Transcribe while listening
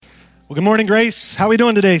Well, good morning, Grace. How are we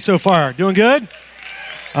doing today so far? Doing good?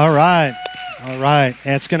 All right. All right.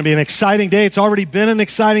 And it's going to be an exciting day. It's already been an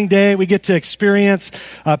exciting day. We get to experience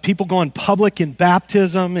people going public in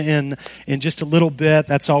baptism in just a little bit.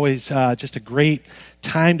 That's always just a great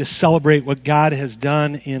time to celebrate what God has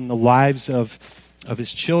done in the lives of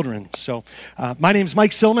his children. So my name is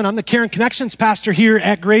Mike SILLIMAN. I'm the Care and Connections pastor here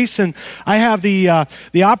at Grace, and I have the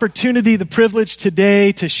opportunity, the privilege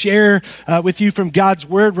today to share with you from God's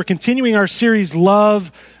Word. We're continuing our series,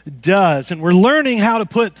 Love Does, and we're learning how to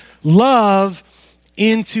put love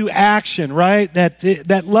into action, right?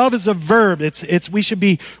 That love is a verb. We should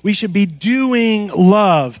be doing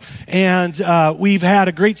love, and we've had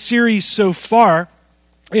a great series so far,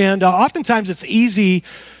 and oftentimes it's easy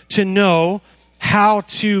to know how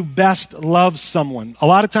to best love someone. A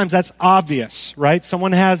lot of times that's obvious, right?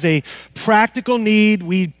 Someone has a practical need,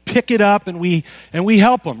 we pick it up and we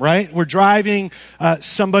help them, right? We're driving,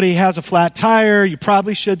 somebody has a flat tire, you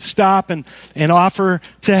probably should stop and offer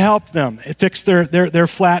to help them fix their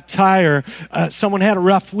flat tire. Someone had a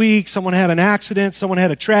rough week, someone had an accident, someone had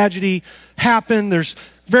a tragedy happen. There's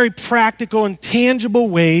very practical and tangible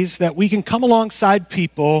ways that we can come alongside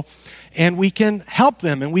people and we can help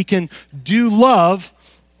them, and we can do love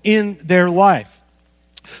in their life.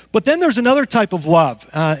 But then there's another type of love,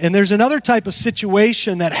 and there's another type of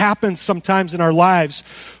situation that happens sometimes in our lives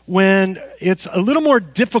when it's a little more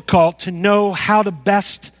difficult to know how to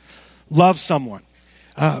best love someone.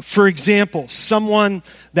 For example, someone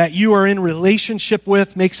that you are in relationship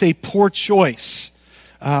with makes a poor choice,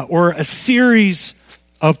 or a series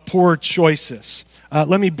of poor choices.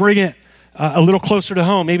 Let me bring it a little closer to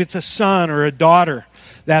home. Maybe it's a son or a daughter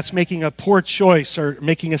that's making a poor choice or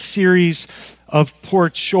making a series of poor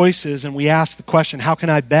choices, and we ask the question, how can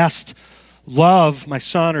I best love my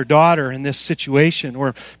son or daughter in this situation?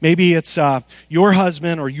 Or maybe it's your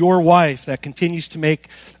husband or your wife that continues to make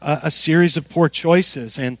a series of poor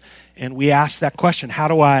choices, and we ask that question, how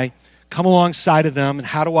do I come alongside of them, and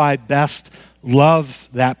how do I best love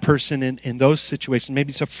that person in those situations?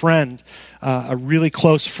 Maybe it's a friend, a really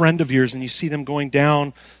close friend of yours, and you see them going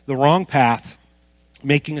down the wrong path,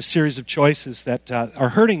 making a series of choices that are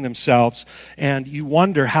hurting themselves, and you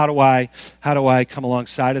wonder, how do I come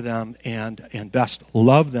alongside of them and best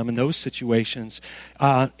love them in those situations?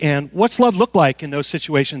 And what's love look like in those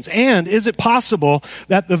situations? And is it possible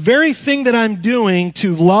that the very thing that I'm doing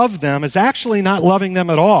to love them is actually not loving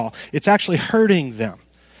them at all? It's actually hurting them.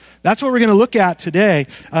 That's what we're going to look at today.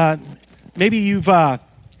 Maybe you've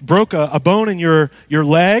broke a bone in your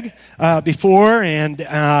leg before,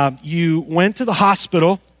 and you went to the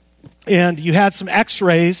hospital, and you had some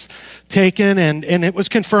x-rays taken, and it was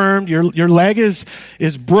confirmed your leg is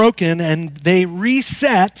broken, and they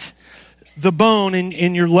reset the bone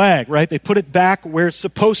in your leg, right? They put it back where it's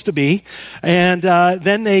supposed to be, and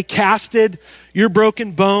then they casted your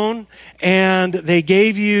broken bone, and they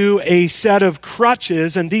gave you a set of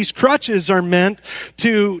crutches, and these crutches are meant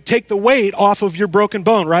to take the weight off of your broken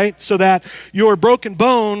bone, right? So that your broken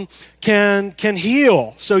bone can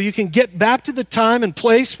heal, so you can get back to the time and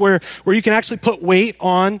place where you can actually put weight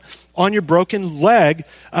on your broken leg,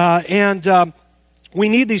 and we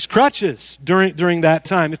need these crutches during that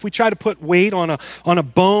time. If we try to put weight on a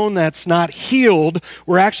bone that's not healed,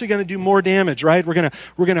 we're actually going to do more damage, right? We're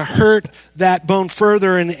going to hurt that bone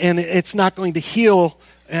further, and it's not going to heal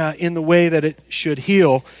in the way that it should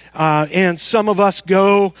heal. And some of us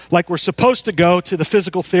go, like we're supposed to go, to the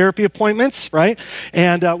physical therapy appointments, right?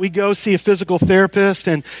 And we go see a physical therapist,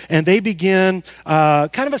 and they begin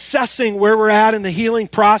kind of assessing where we're at in the healing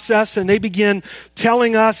process, and they begin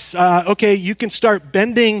telling us, okay, you can start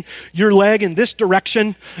bending your leg in this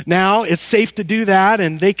direction now. It's safe to do that,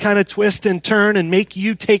 and they kind of twist and turn and make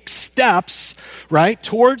you take steps, right,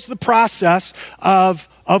 towards the process of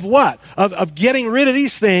what? Of getting rid of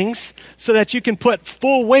these things so that you can put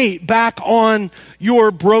full weight back on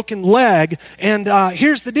your broken leg. And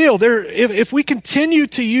here's the deal. If we continue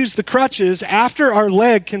to use the crutches after our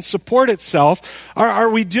leg can support itself, are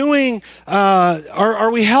we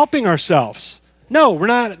helping ourselves? No, we're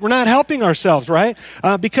not helping ourselves, right?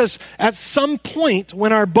 Because at some point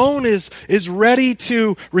when our bone is ready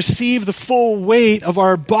to receive the full weight of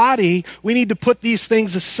our body, we need to put these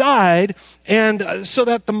things aside, and so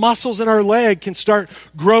that the muscles in our leg can start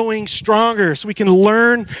growing stronger, so we can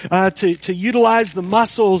learn to utilize the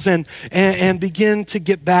muscles and begin to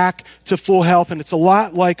get back to full health. And it's a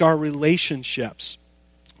lot like our relationships.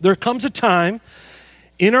 There comes a time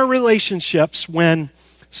in our relationships when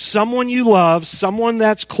someone you love, someone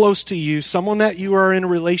that's close to you, someone that you are in a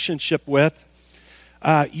relationship with,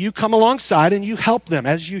 you come alongside and you help them,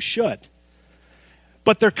 as you should.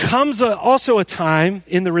 But there comes also a time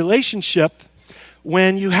in the relationship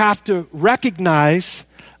when you have to recognize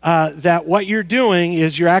that what you're doing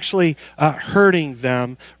is you're actually hurting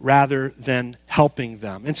them rather than helping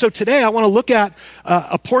them. And so today I want to look at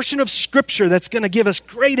a portion of Scripture that's going to give us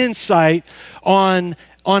great insight on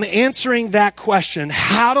answering that question.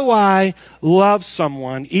 How do I love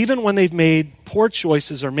someone even when they've made poor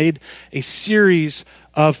choices or made a series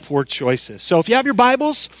of poor choices? So if you have your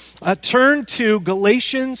Bibles, turn to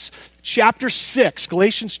Galatians chapter 6.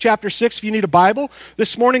 Galatians chapter 6, if you need a Bible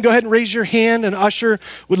this morning, go ahead and raise your hand, and Usher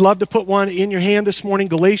would love to put one in your hand this morning.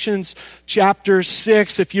 Galatians chapter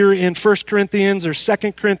 6. If you're in 1 Corinthians or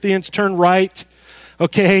 2 Corinthians, turn right.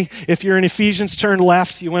 Okay, if you're in Ephesians, turn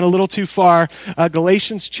left. You went a little too far.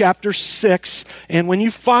 Galatians chapter 6. And when you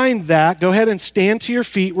find that, go ahead and stand to your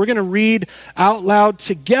feet. We're going to read out loud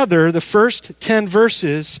together the first 10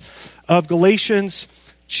 verses of Galatians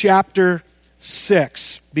chapter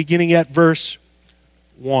 6, beginning at verse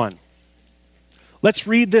 1. Let's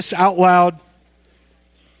read this out loud.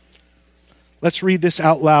 Let's read this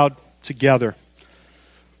out loud together.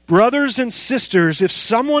 Brothers and sisters, if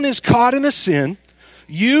someone is caught in a sin,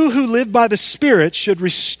 you who live by the Spirit should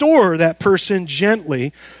restore that person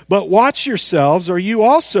gently, but watch yourselves, or you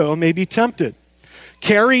also may be tempted.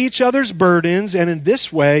 Carry each other's burdens, and in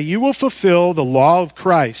this way you will fulfill the law of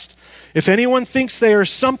Christ. If anyone thinks they are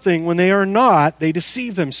something when they are not, they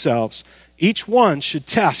deceive themselves. Each one should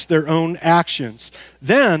test their own actions.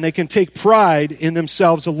 Then they can take pride in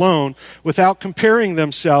themselves alone without comparing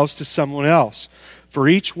themselves to someone else. For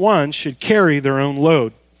each one should carry their own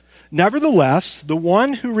load. Nevertheless, the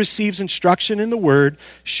one who receives instruction in the word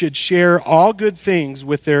should share all good things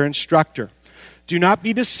with their instructor. Do not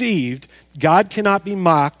be deceived. God cannot be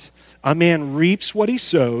mocked. A man reaps what he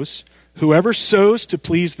sows. Whoever sows to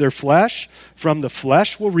please their flesh, from the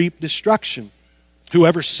flesh will reap destruction.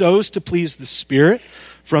 Whoever sows to please the Spirit,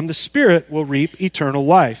 from the Spirit will reap eternal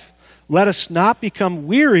life. Let us not become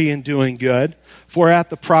weary in doing good, for at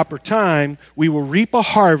the proper time we will reap a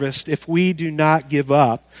harvest if we do not give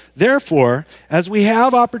up. Therefore, as we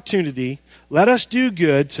have opportunity, let us do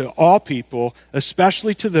good to all people,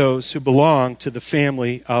 especially to those who belong to the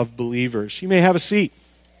family of believers. You may have a seat.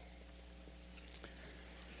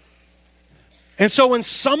 And so when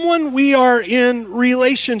someone we are in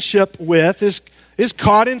relationship with is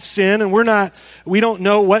caught in sin, and we don't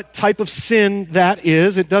know what type of sin that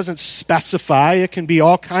is. It doesn't specify. It can be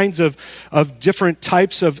all kinds of different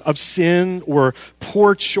types of sin or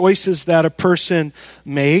poor choices that a person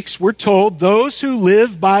makes. We're told those who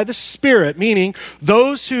live by the Spirit, meaning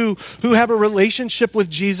those who have a relationship with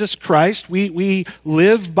Jesus Christ, we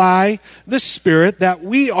live by the Spirit, that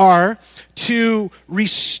we are to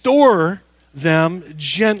restore them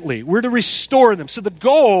gently. We're to restore them. So the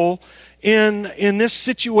goal in this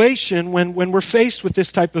situation, when we're faced with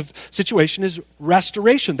this type of situation, is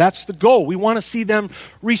restoration. That's the goal. We want to see them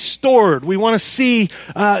restored. We want to see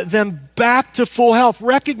them back to full health,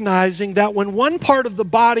 recognizing that when one part of the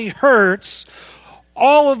body hurts,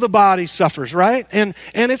 all of the body suffers, right? And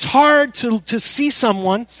it's hard to see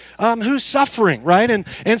someone who's suffering, right?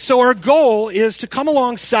 And so our goal is to come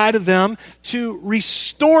alongside of them, to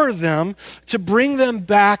restore them, to bring them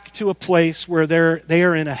back to a place where they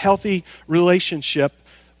are in a healthy relationship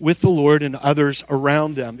with the Lord and others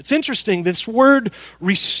around them. It's interesting, this word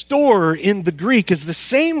restore in the Greek is the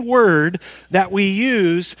same word that we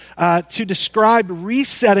use to describe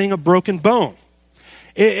resetting a broken bone.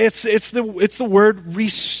 It's the word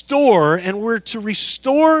restore, and we're to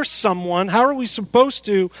restore someone. How are we supposed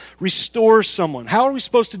to restore someone? How are we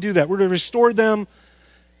supposed to do that? We're to restore them.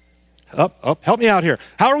 Help me out here.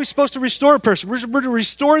 How are we supposed to restore a person? We're to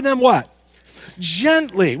restore them what?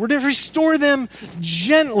 Gently. We're to restore them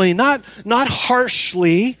gently, not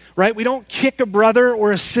harshly, right? We don't kick a brother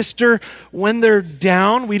or a sister when they're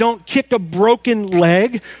down. We don't kick a broken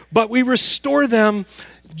leg, but we restore them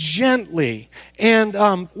gently. And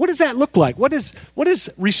what does that look like? What is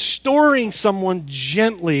restoring someone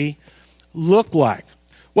gently look like?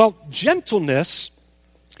 Well, gentleness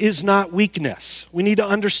is not weakness. We need to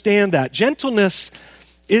understand that. Gentleness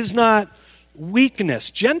is not weakness.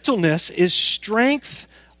 Gentleness is strength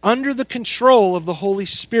under the control of the Holy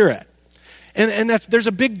Spirit. And there's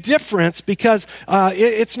a big difference, because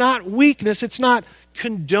it's not weakness. It's not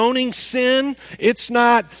condoning sin. It's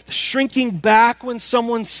not shrinking back when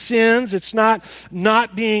someone sins. It's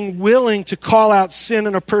not being willing to call out sin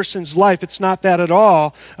in a person's life. It's not that at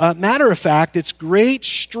all. Matter of fact, it's great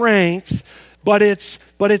strength, but it's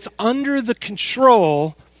under the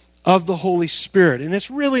control of the Holy Spirit. And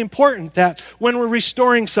it's really important that when we're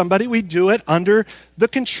restoring somebody, we do it under the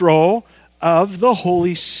control of the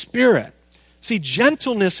Holy Spirit. See,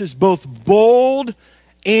 gentleness is both bold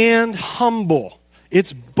and humble.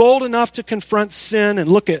 It's bold enough to confront sin and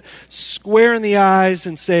look it square in the eyes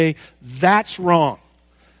and say, that's wrong.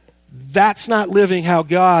 That's not living how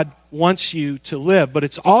God wants you to live. But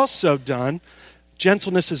it's also done,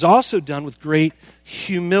 gentleness is also done with great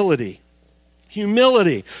humility.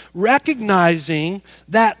 Humility, recognizing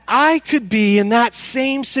that I could be in that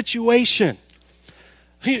same situation.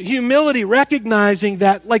 Humility, recognizing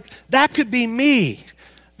that, like, that could be me.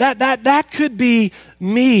 That could be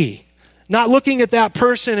me. Not looking at that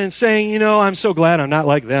person and saying, I'm so glad I'm not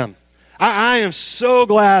like them. I am so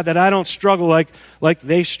glad that I don't struggle like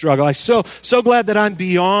they struggle. I'm so glad that I'm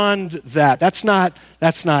beyond that. That's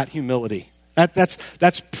not humility.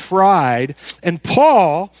 That's pride. And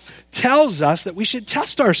Paul tells us that we should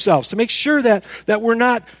test ourselves to make sure that we're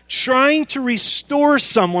not trying to restore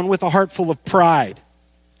someone with a heart full of pride.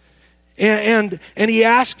 And he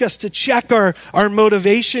asks us to check our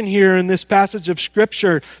motivation here in this passage of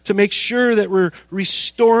Scripture to make sure that we're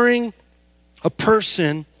restoring a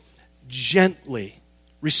person gently.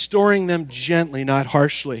 Restoring them gently, not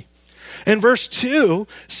harshly. And verse 2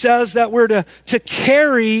 says that we're to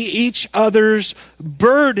carry each other's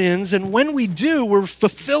burdens. And when we do, we're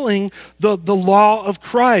fulfilling the law of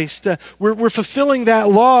Christ. We're fulfilling that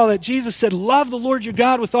law that Jesus said, love the Lord your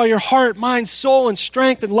God with all your heart, mind, soul, and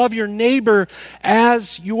strength, and love your neighbor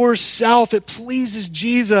as yourself. It pleases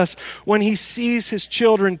Jesus when he sees his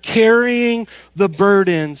children carrying the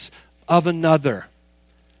burdens of another.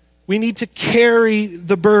 We need to carry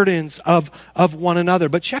the burdens of one another.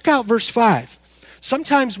 But check out verse 5.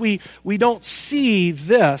 Sometimes we don't see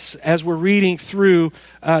this as we're reading through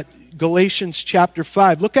Galatians chapter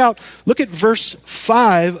 5. Look at verse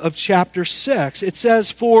 5 of chapter 6. It says,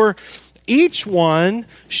 for each one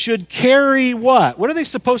should carry what? What are they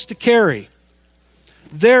supposed to carry?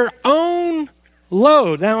 Their own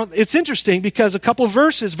load. Now, it's interesting because a couple of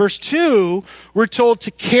verses, verse 2, we're told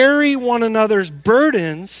to carry one another's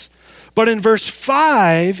burdens. But in verse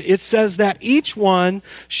 5, it says that each one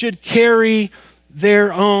should carry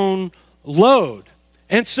their own load.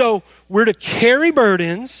 And so we're to carry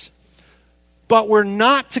burdens, but we're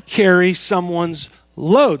not to carry someone's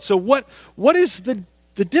load. So what is the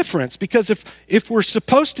difference? Because if we're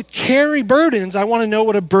supposed to carry burdens, I want to know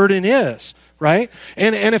what a burden is, right?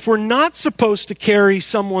 And if we're not supposed to carry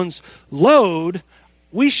someone's load,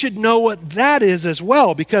 we should know what that is as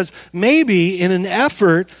well, because maybe in an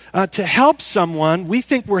effort to help someone, we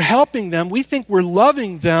think we're helping them, we think we're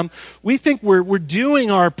loving them, we think we're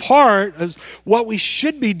doing our part as what we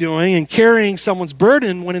should be doing and carrying someone's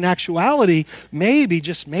burden, when in actuality, maybe,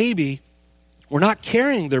 just maybe, we're not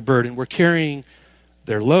carrying their burden, we're carrying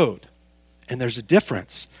their load. And there's a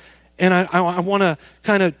difference. And I want to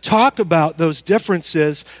kind of talk about those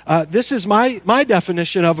differences. This is my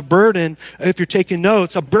definition of a burden, if you're taking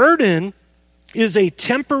notes. A burden is a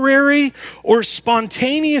temporary or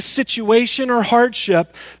spontaneous situation or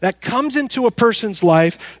hardship that comes into a person's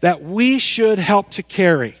life that we should help to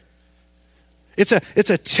carry. It's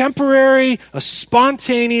a temporary, a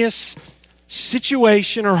spontaneous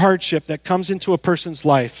situation or hardship that comes into a person's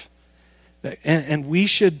life. And we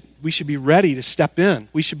should be ready to step in.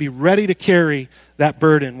 We should be ready to carry that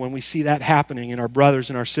burden when we see that happening in our brothers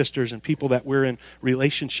and our sisters and people that we're in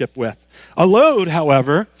relationship with. A load,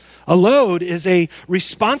 however, is a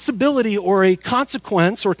responsibility or a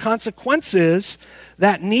consequence or consequences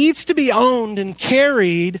that needs to be owned and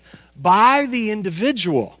carried by the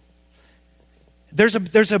individual. There's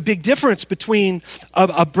a big difference between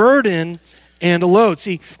a burden and a load.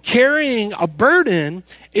 See, carrying a burden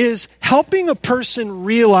is helping a person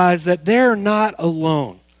realize that they're not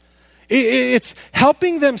alone. It's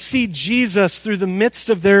helping them see Jesus through the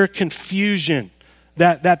midst of their confusion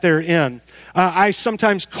that they're in. I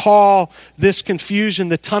sometimes call this confusion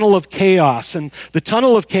the tunnel of chaos. And the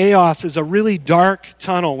tunnel of chaos is a really dark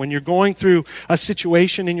tunnel when you're going through a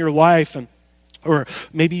situation in your life, or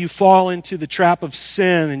maybe you fall into the trap of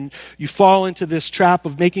sin and you fall into this trap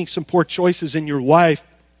of making some poor choices in your life.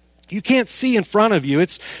 You can't see in front of you.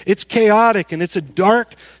 It's chaotic and it's a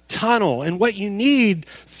dark tunnel. And what you need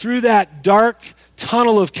through that dark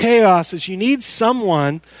tunnel of chaos is you need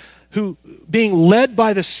someone who, being led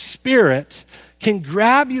by the Spirit, can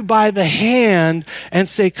grab you by the hand and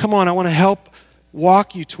say, come on, I want to help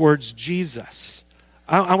walk you towards Jesus.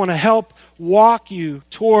 I want to help walk you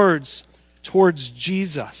towards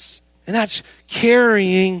Jesus. And that's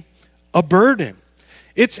carrying a burden.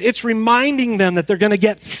 It's reminding them that they're going to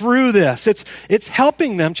get through this. It's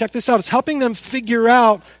helping them, check this out, it's helping them figure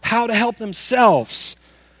out how to help themselves.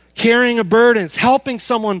 Carrying a burden, it's helping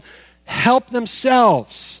someone help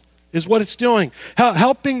themselves is what it's doing.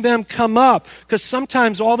 Helping them come up, because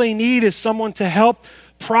sometimes all they need is someone to help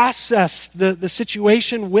process the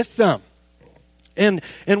situation with them. And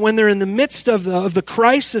when they're in the midst of the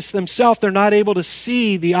crisis themselves, they're not able to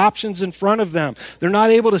see the options in front of them. They're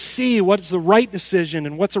not able to see what's the right decision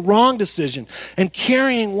and what's a wrong decision. And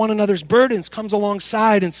carrying one another's burdens comes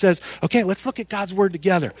alongside and says, okay, let's look at God's word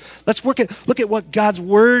together. Let's look at what God's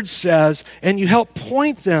word says, and you help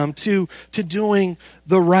point them to doing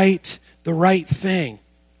the right thing.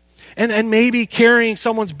 And maybe carrying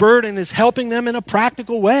someone's burden is helping them in a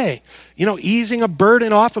practical way. Easing a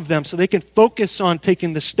burden off of them so they can focus on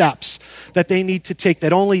taking the steps that they need to take,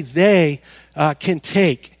 that only they can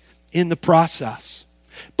take in the process.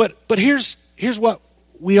 But here's what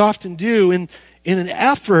we often do. In an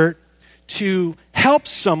effort to help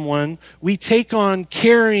someone, we take on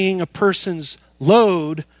carrying a person's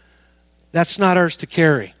load that's not ours to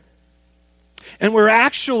carry. And we're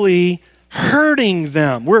actually hurting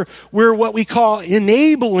them. We're what we call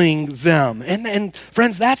enabling them. And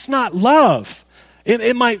friends, that's not love.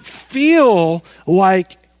 It might feel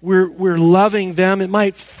like we're loving them. It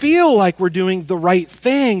might feel like we're doing the right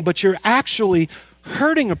thing, but you're actually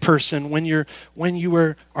hurting a person when you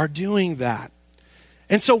are doing that.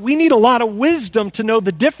 And so we need a lot of wisdom to know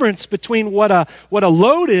the difference between what a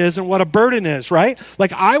load is and what a burden is, right?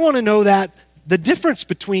 Like, I want to know the difference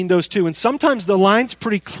between those two. And sometimes the line's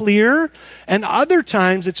pretty clear, and other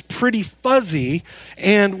times it's pretty fuzzy,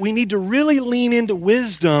 and we need to really lean into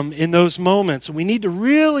wisdom in those moments. We need to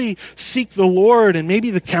really seek the Lord and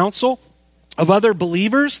maybe the counsel of other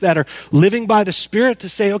believers that are living by the Spirit to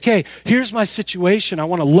say, okay, here's my situation. I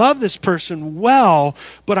want to love this person well,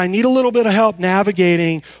 but I need a little bit of help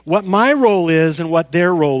navigating what my role is and what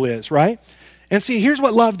their role is, right? And see, here's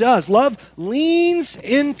what love does. Love leans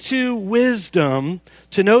into wisdom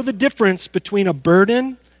to know the difference between a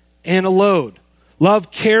burden and a load.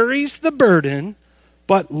 Love carries the burden,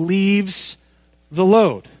 but leaves the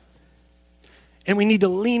load. And we need to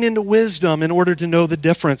lean into wisdom in order to know the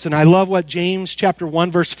difference. And I love what James chapter 1,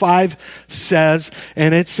 verse 5 says.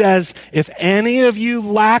 And it says, if any of you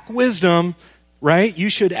lack wisdom, right, you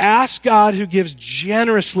should ask God, who gives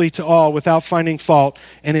generously to all without finding fault,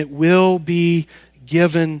 and it will be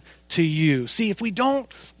given to you. See, if we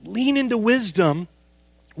don't lean into wisdom,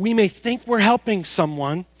 we may think we're helping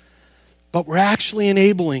someone, but we're actually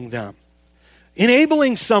enabling them.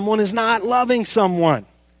 Enabling someone is not loving someone.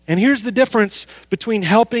 And here's the difference between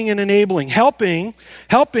helping and enabling. Helping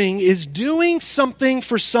is doing something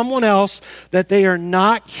for someone else that they are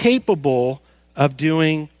not capable of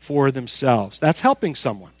doing for themselves. That's helping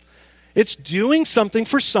someone. It's doing something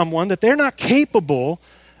for someone that they're not capable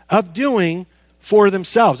of doing for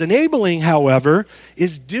themselves. Enabling, however,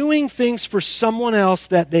 is doing things for someone else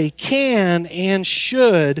that they can and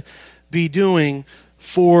should be doing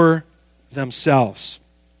for themselves.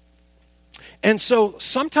 And so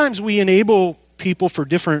sometimes we enable people for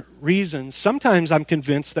different reasons. Sometimes I'm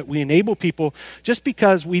convinced that we enable people just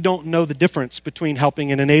because we don't know the difference between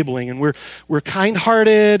helping and enabling. And we're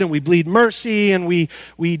kind-hearted and we bleed mercy and we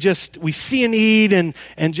see a need and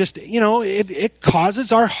just, it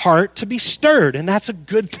causes our heart to be stirred. And that's a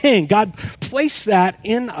good thing. God placed that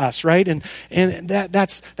in us, right? And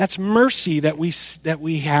that's mercy that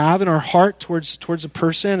we have in our heart towards a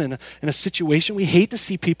person and in a situation. We hate to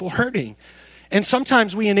see people hurting. And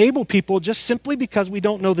sometimes we enable people just simply because we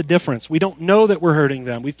don't know the difference. We don't know that we're hurting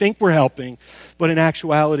them. We think we're helping, but in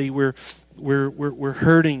actuality, we're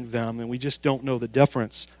hurting them, and we just don't know the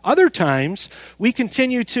difference. Other times, we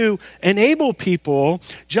continue to enable people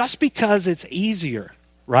just because it's easier,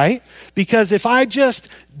 right? Because if I just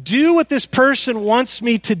do what this person wants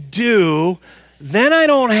me to do, then I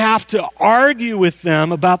don't have to argue with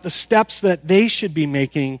them about the steps that they should be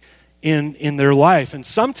making in their life. And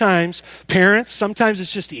sometimes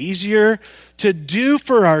it's just easier to do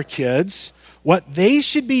for our kids what they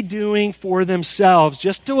should be doing for themselves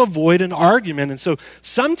just to avoid an argument. And so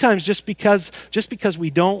sometimes just because we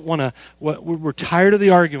don't want to, we're tired of the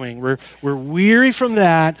arguing, we're weary from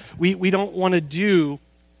that, we don't want to do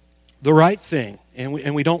the right thing.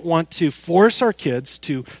 And we don't want to force our kids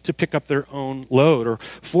to pick up their own load or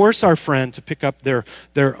force our friend to pick up their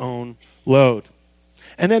own load.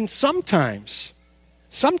 And then sometimes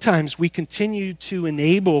we continue to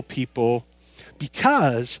enable people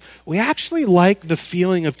because we actually like the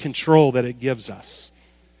feeling of control that it gives us.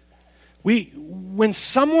 When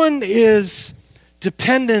someone is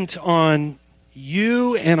dependent on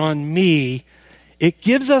you and on me, it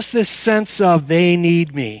gives us this sense of they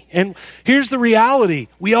need me. And here's the reality.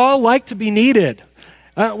 We all like to be needed.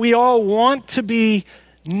 We all want to be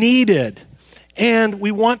needed, and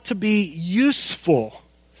we want to be useful.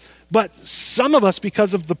 But some of us,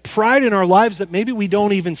 because of the pride in our lives that maybe we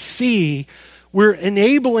don't even see, we're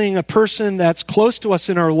enabling a person that's close to us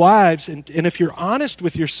in our lives, and if you're honest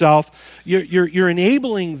with yourself, you're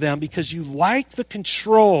enabling them because you like the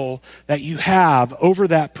control that you have over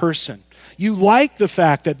that person. You like the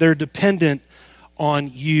fact that they're dependent on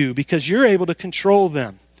you because you're able to control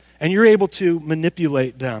them and you're able to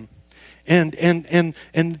manipulate them.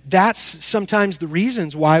 And that's sometimes the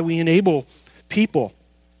reasons why we enable people.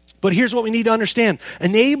 But here's what we need to understand.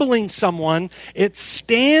 Enabling someone, it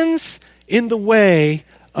stands in the way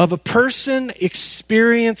of a person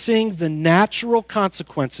experiencing the natural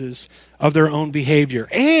consequences of their own behavior.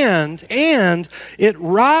 And it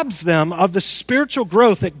robs them of the spiritual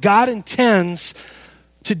growth that God intends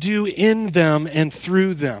to do in them and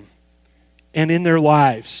through them and in their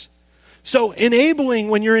lives. So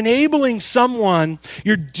when you're enabling someone,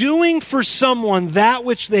 you're doing for someone that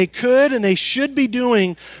which they could and they should be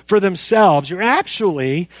doing for themselves. You're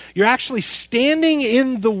actually standing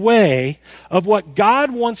in the way of what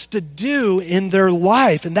God wants to do in their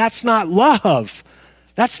life, and that's not love.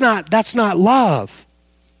 That's not love.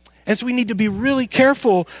 And so we need to be really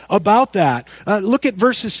careful about that. Look at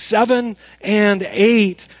verses 7 and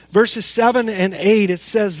 8. Verses 7 and 8, it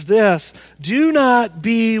says this, do not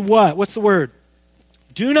be what? What's the word?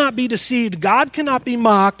 Do not be deceived. God cannot be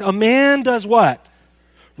mocked. A man does what?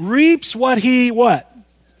 Reaps what he what?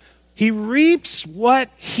 He reaps what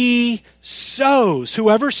he sows.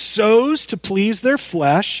 Whoever sows to please their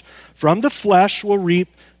flesh, from the flesh will reap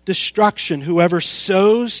destruction. Whoever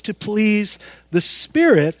sows to please the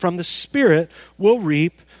Spirit, from the Spirit will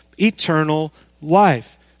reap eternal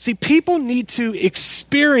life. See, people need to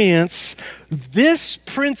experience this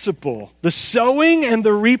principle, the sowing and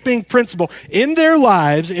the reaping principle, in their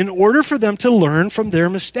lives in order for them to learn from their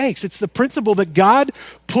mistakes. It's the principle that God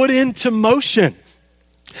put into motion.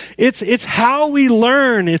 It's how we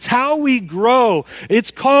learn. It's how we grow. It's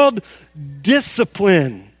called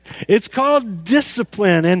discipline. It's called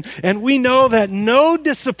discipline. And we know that no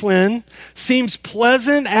discipline seems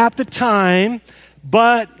pleasant at the time,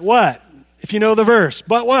 but what? If you know the verse,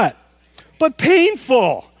 but what? But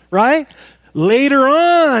painful, right? Later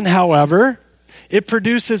on, however, it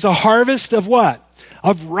produces a harvest of what?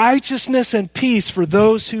 Of righteousness and peace for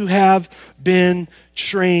those who have been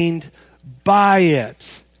trained by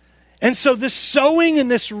it. And so this sowing and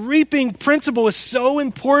this reaping principle is so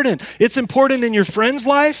important. It's important in your friend's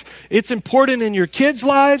life. It's important in your kids'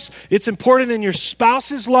 lives. It's important in your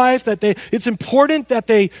spouse's life. It's important that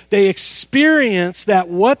they experience that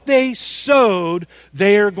what they sowed,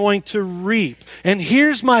 they are going to reap. And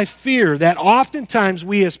here's my fear, that oftentimes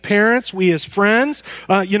we as parents, we as friends,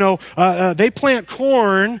 they plant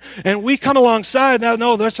corn and we come alongside.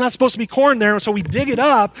 No, there's not supposed to be corn there. So we dig it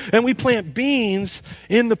up and we plant beans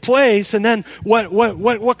in the place. And then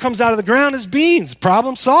what comes out of the ground is beans.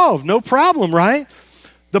 Problem solved. No problem, right?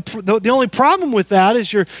 The only problem with that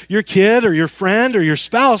is your kid or your friend or your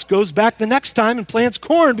spouse goes back the next time and plants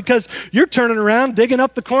corn because you're turning around, digging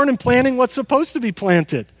up the corn and planting what's supposed to be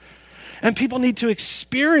planted. And people need to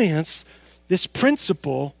experience this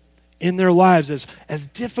principle in their lives as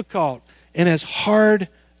difficult and as hard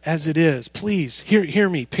as it is. Please, hear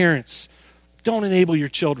me, parents. Don't enable your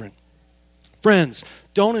children. Friends,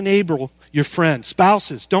 don't enable your friend.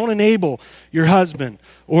 Spouses, don't enable your husband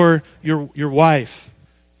or your wife.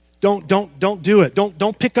 Don't do it.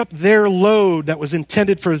 Don't pick up their load that was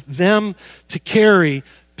intended for them to carry.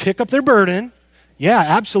 Pick up their burden. Yeah,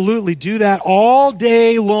 absolutely. Do that all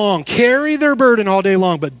day long. Carry their burden all day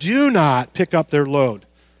long, but do not pick up their load.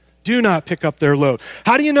 Do not pick up their load.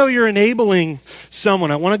 How do you know you're enabling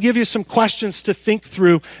someone? I want to give you some questions to think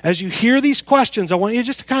through. As you hear these questions, I want you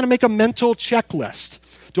just to kind of make a mental checklist.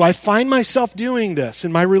 Do I find myself doing this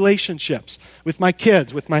in my relationships with my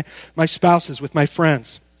kids, with my spouses, with my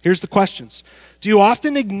friends? Here's the questions. Do you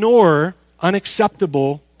often ignore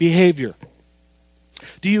unacceptable behavior?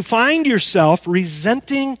 Do you find yourself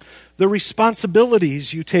resenting the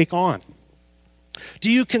responsibilities you take on? Do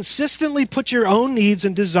you consistently put your own needs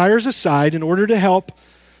and desires aside in order to help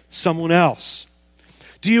someone else?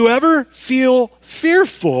 Do you ever feel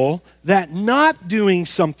fearful that not doing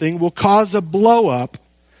something will cause a blow-up,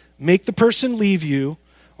 make the person leave you,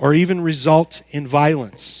 or even result in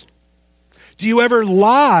violence? Do you ever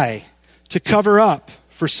lie to cover up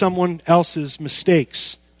for someone else's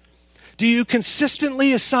mistakes? Do you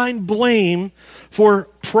consistently assign blame for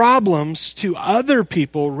problems to other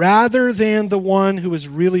people rather than the one who is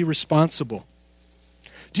really responsible?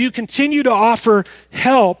 Do you continue to offer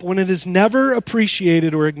help when it is never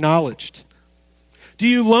appreciated or acknowledged? Do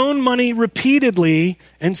you loan money repeatedly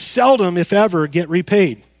and seldom, if ever, get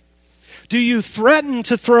repaid? Do you threaten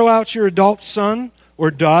to throw out your adult son or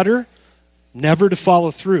daughter, never to follow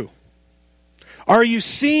through? Are you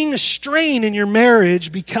seeing a strain in your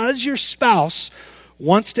marriage because your spouse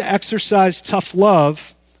wants to exercise tough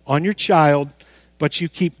love on your child, but you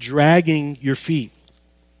keep dragging your feet?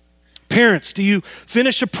 Parents, do you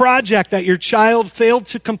finish a project that your child failed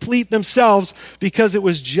to complete themselves because it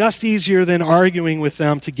was just easier than arguing with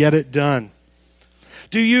them to get it done?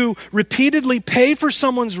 Do you repeatedly pay for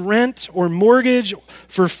someone's rent or mortgage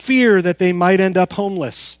for fear that they might end up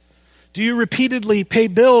homeless? Do you repeatedly pay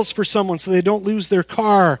bills for someone so they don't lose their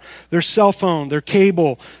car, their cell phone, their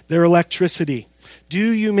cable, their electricity?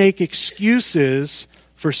 Do you make excuses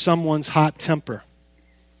for someone's hot temper?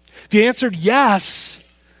 If you answered yes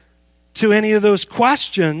to any of those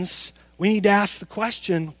questions, we need to ask the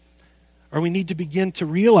question, or we need to begin to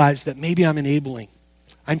realize that maybe I'm enabling.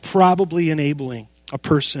 I'm probably enabling a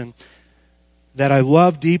person that I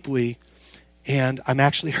love deeply, and I'm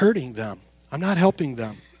actually hurting them. I'm not helping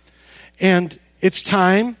them. And it's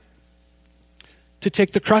time to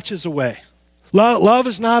take the crutches away. Love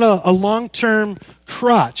is not a long-term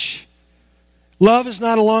crutch. Love is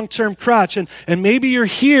not a long-term crutch. And maybe you're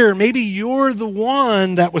here. Maybe you're the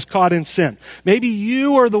one that was caught in sin. Maybe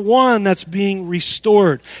you are the one that's being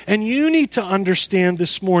restored. And you need to understand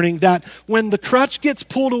this morning that when the crutch gets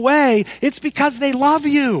pulled away, it's because they love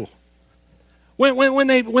you. When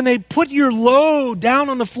they put your load down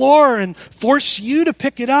on the floor and force you to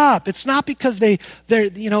pick it up, it's not because they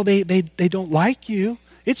don't like you.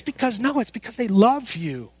 It's because they love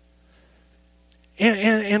you.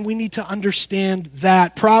 And we need to understand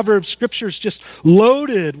that. Proverbs, Scripture is just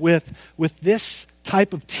loaded with this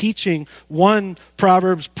type of teaching.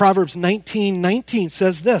 Proverbs 19:19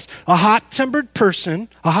 says this: a hot-tempered person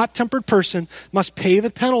must pay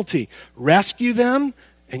the penalty. Rescue them,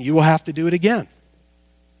 and you will have to do it again.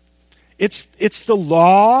 It's the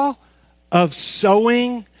law of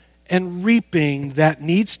sowing and reaping that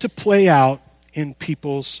needs to play out in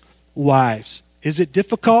people's lives. Is it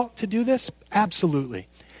difficult to do this? Absolutely.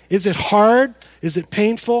 Is it hard? Is it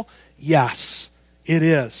painful? Yes, it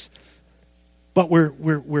is. But we're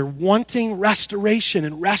wanting restoration,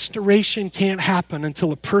 and restoration can't happen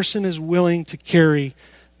until a person is willing to carry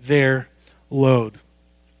their load.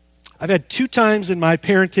 I've had 2 times in my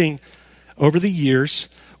parenting over the years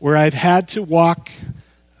where I've had to walk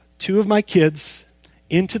 2 of my kids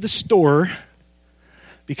into the store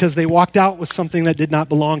because they walked out with something that did not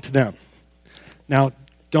belong to them. Now,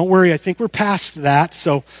 don't worry, I think we're past that,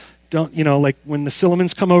 so don't, like when the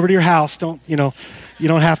SILLIMANs come over to your house, you don't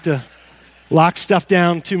have to lock stuff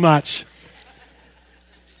down too much.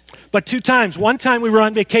 But 2 times. One time we were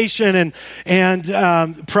on vacation,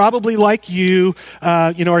 and probably like you,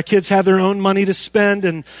 our kids have their own money to spend,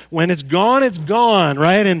 and when it's gone,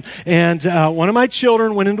 right? And one of my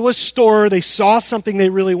children went into a store. They saw something they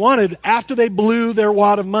really wanted after they blew their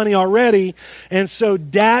wad of money already, and so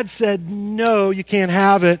Dad said, "No, you can't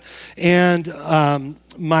have it." And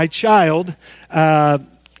my child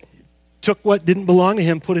took what didn't belong to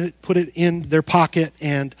him, put it in their pocket,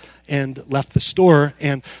 and left the store.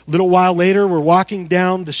 And a little while later, we're walking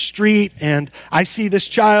down the street, and I see this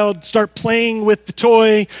child start playing with the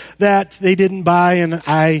toy that they didn't buy, and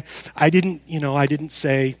I didn't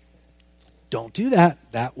say, "Don't do that.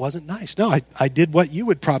 That wasn't nice." No, I did what you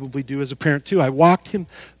would probably do as a parent too. I walked him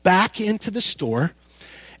back into the store,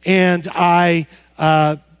 and I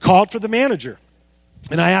called for the manager.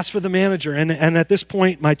 And I asked for the manager, and at this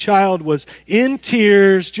point, my child was in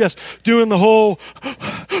tears, just doing the whole,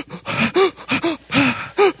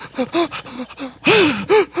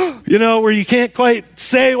 where you can't quite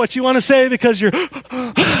say what you want to say because you're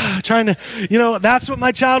trying to, that's what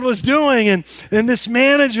my child was doing. And this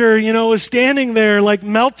manager, was standing there like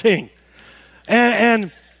melting.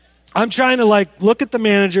 And I'm trying to look at the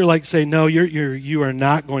manager, say, "No, you are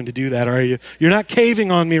not going to do that, are you? You're not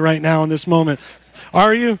caving on me right now in this moment.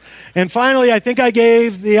 Are you?" And finally, I think I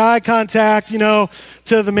gave the eye contact, to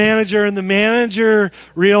the manager, and the manager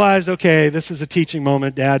realized, okay, this is a teaching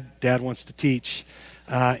moment. Dad wants to teach,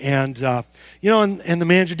 and the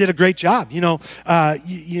manager did a great job. When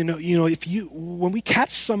we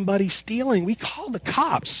catch somebody stealing, we call the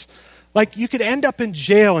cops. You could end up in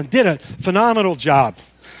jail, and did a phenomenal job.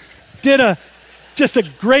 Just a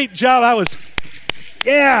great job.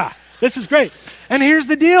 This is great. And here's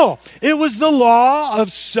the deal. It was the law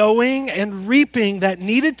of sowing and reaping that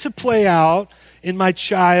needed to play out in my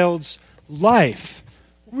child's life.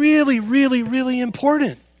 Really, really, really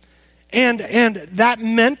important. And that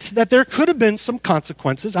meant that there could have been some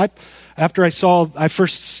consequences. after I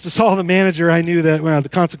first saw the manager, I knew that, well, the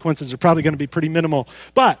consequences are probably going to be pretty minimal.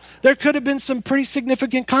 But there could have been some pretty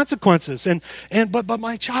significant consequences. But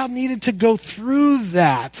my child needed to go through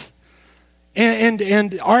that.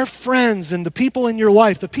 And our friends and the people in your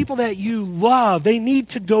life, the people that you love, they need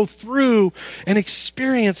to go through and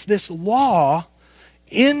experience this law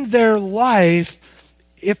in their life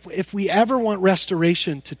if we ever want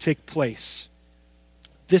restoration to take place.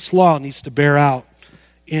 This law needs to bear out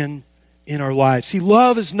in our lives. See,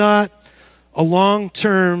 love is not a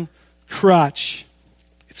long-term crutch.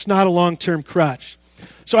 It's not a long-term crutch.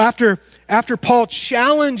 So after Paul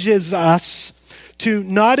challenges us to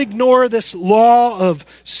not ignore this law of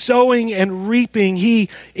sowing and reaping, he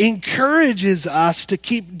encourages us to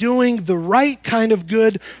keep doing the right kind of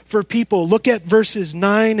good for people. Look at verses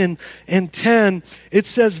 9 and 10. It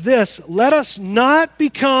says this, let us not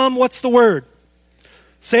become, what's the word?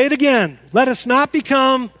 Say it again. Let us not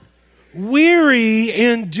become weary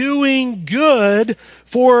in doing good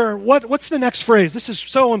for, what's the next phrase? This is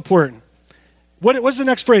so important. What's the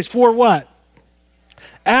next phrase? For what?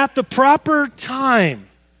 At the proper time.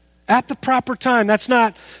 At the proper time. That's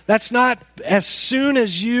not as soon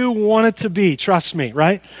as you want it to be. Trust me,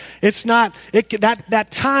 right? It's not. That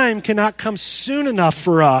time cannot come soon enough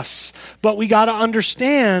for us. But we got to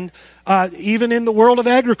understand. Even in the world of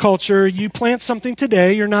agriculture, you plant something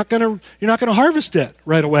today, you're not going to harvest it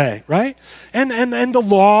right away, right? And the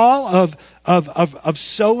law of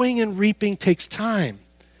sowing and reaping takes time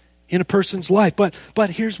in a person's life. But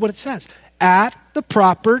here's what it says. At the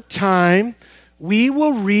proper time, we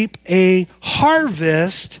will reap a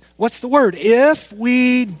harvest. What's the word? If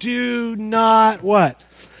we do not what?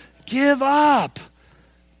 Give up.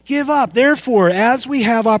 Give up. Therefore, as we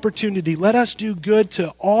have opportunity, let us do good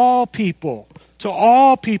to all people,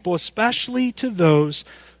 especially to those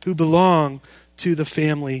who belong to the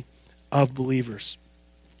family of believers.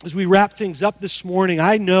 As we wrap things up this morning,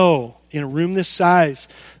 I know in a room this size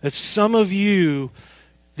that some of you,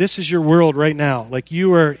 this is your world right now. Like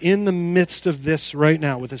you are in the midst of this right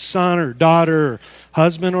now with a son or daughter or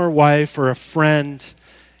husband or wife or a friend,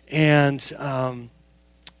 and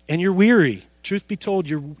you're weary. Truth be told,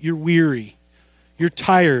 you're weary. You're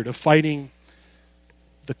tired of fighting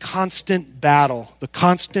the constant battle, the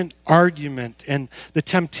constant argument, and the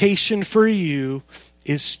temptation for you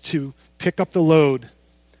is to pick up the load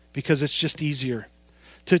because it's just easier.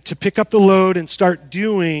 To pick up the load and start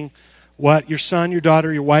doing what your son, your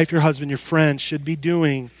daughter, your wife, your husband, your friend should be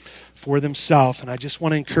doing for themselves. And I just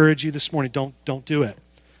want to encourage you this morning, don't do it.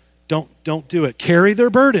 Don't do it. Carry their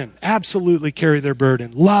burden. Absolutely carry their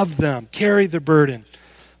burden. Love them. Carry their burden.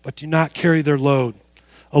 But do not carry their load.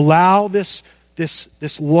 Allow this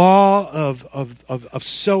law of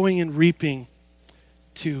sowing and reaping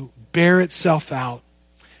to bear itself out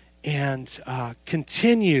and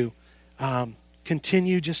continue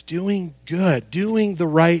just doing good, doing the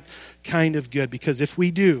right kind of good. Because if we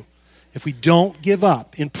don't give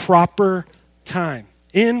up in proper time,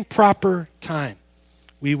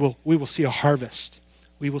 we will see a harvest.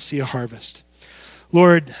 We will see a harvest.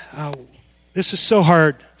 Lord, this is so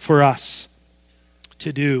hard for us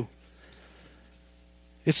to do.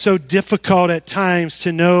 It's so difficult at times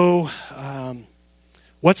to know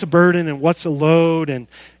what's a burden and what's a load, and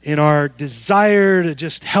in our desire to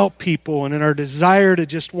just help people, and in our desire to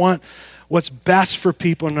just want what's best for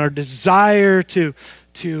people, and our desire to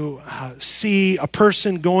see a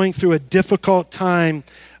person going through a difficult time,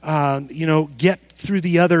 get through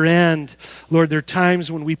the other end. Lord, there are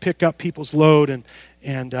times when we pick up people's load and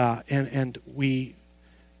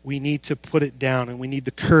we need to put it down, and we need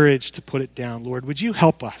the courage to put it down. Lord, would you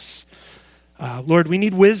help us? Lord, we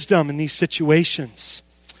need wisdom in these situations.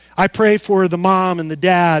 I pray for the mom and the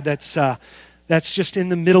dad that's just in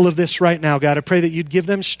the middle of this right now. God, I pray that you'd give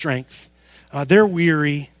them strength. They're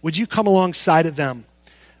weary. Would you come alongside of them?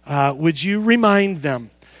 Would you remind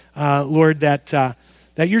them, Lord, that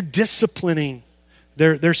you're disciplining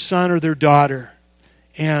their son or their daughter.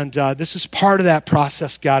 And this is part of that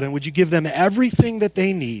process, God. And would you give them everything that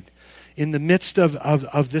they need in the midst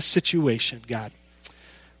of this situation, God?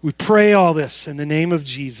 We pray all this in the name of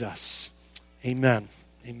Jesus. Amen.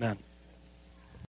 Amen.